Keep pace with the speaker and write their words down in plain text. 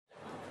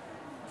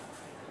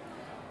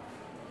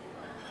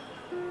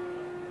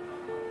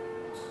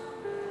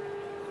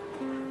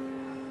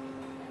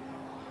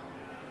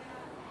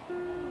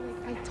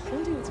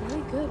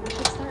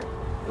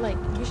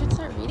You should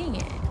start reading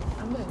it.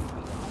 I'm gonna read it.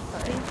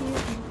 Sorry. Thank you.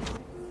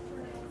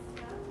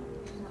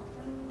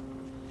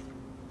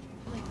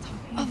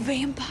 A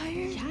vampire?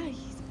 Yeah,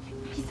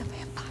 he's a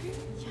vampire.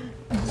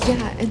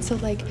 Yeah, and so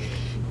like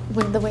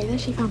when the way that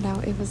she found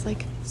out, it was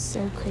like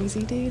so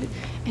crazy, dude,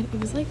 and it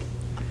was like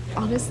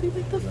honestly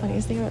like the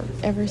funniest thing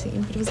I've ever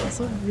seen, but it was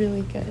also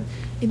really good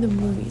in the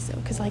movies though,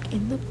 because like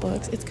in the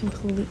books it's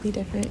completely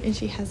different, and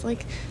she has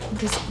like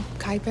this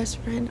guy best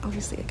friend,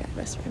 obviously a guy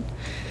best friend,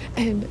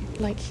 and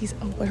like he's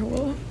a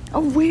werewolf.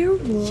 A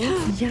werewolf?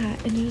 Yeah,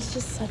 and it was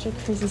just such a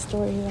crazy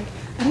story. Like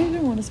I don't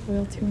even want to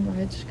spoil too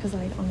much, because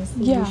like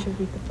honestly you should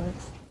read the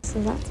books. So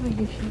that's why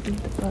you should read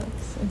the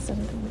books instead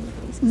of the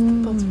movies, because the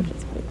books were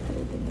just way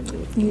better than the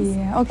movies.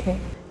 Yeah, okay.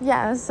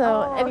 Yeah,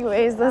 so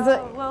anyways, that's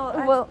it.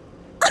 Well,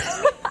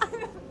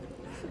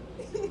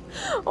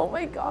 oh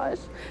my gosh.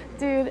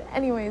 Dude,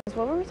 anyways,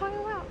 what were we talking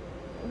about?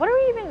 What are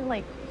we even,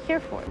 like, here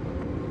for?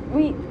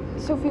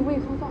 Sophie,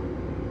 wait, hold on.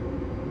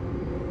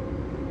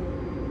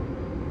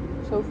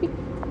 Sophie?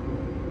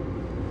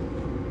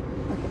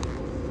 Okay.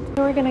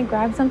 We were gonna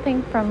grab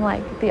something from,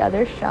 like, the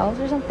other shelves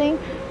or something.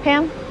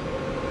 Pam?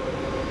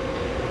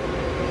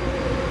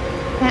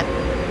 Pam?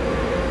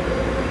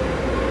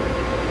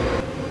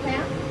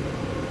 Pam?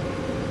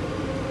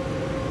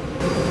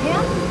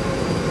 Pam?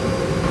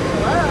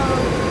 Hello?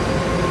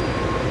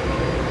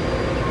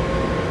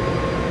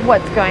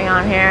 What's going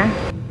on here?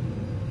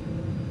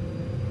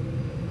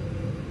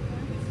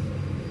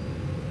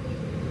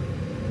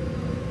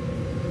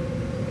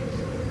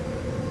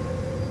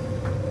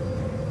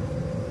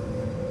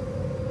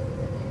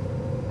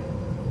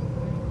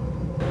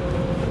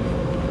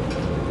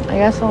 I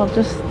guess I'll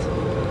just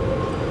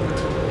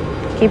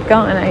keep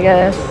going, I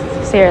guess.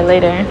 See her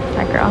later.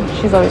 That girl,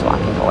 she's always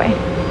walking away.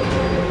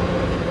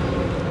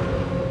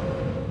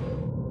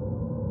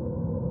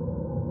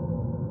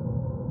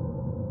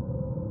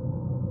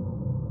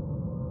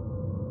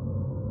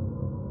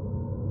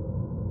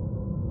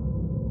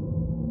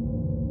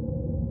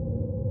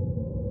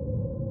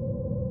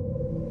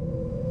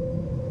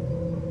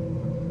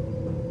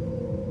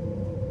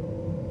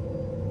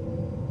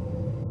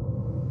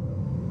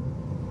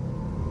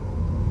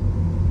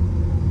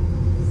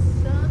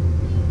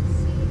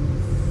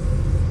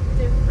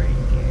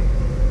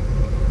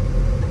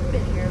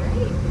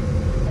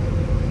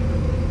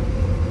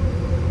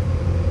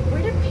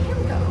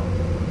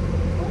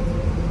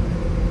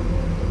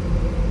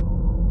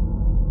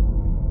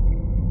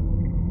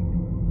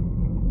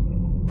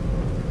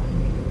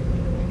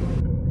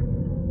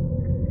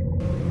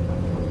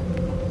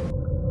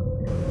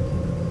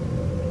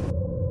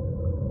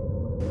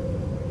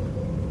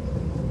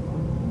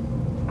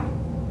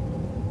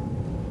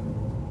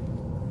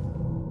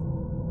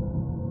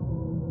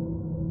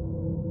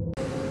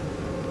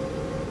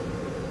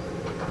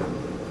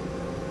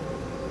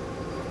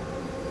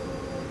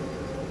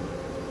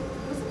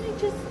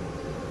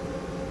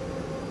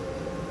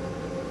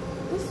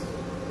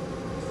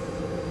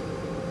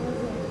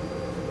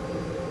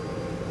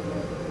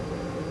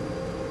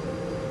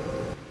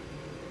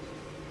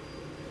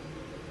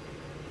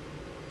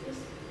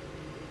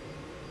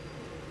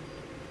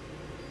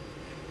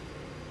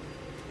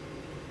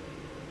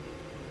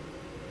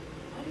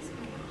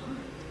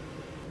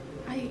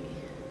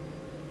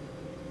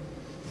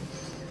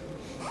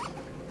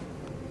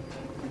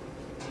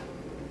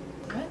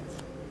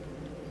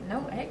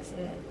 No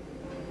exit.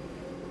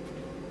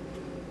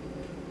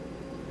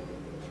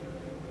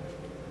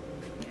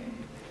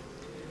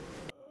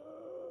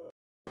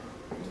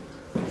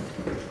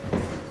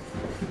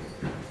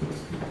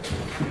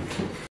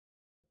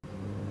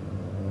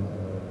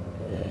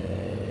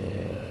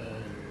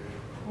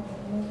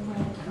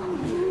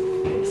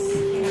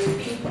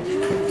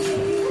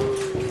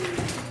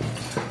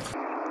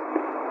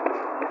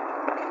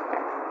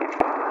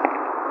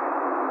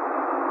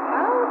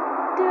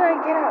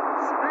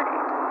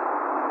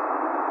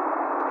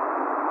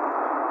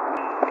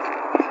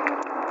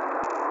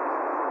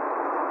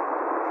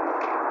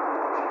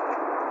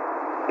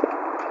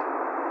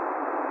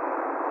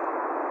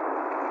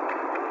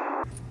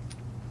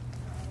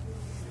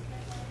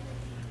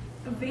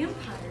 A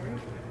vampire?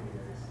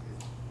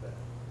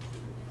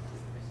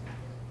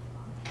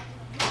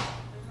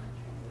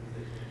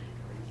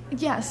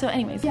 Yeah, so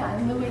anyways, yeah,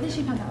 and the way that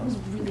she found out was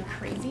really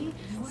crazy.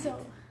 So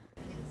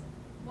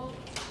Well,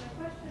 the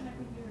question I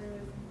think here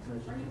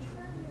is, are you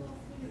trying to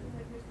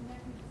like there's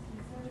connected to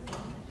some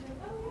service?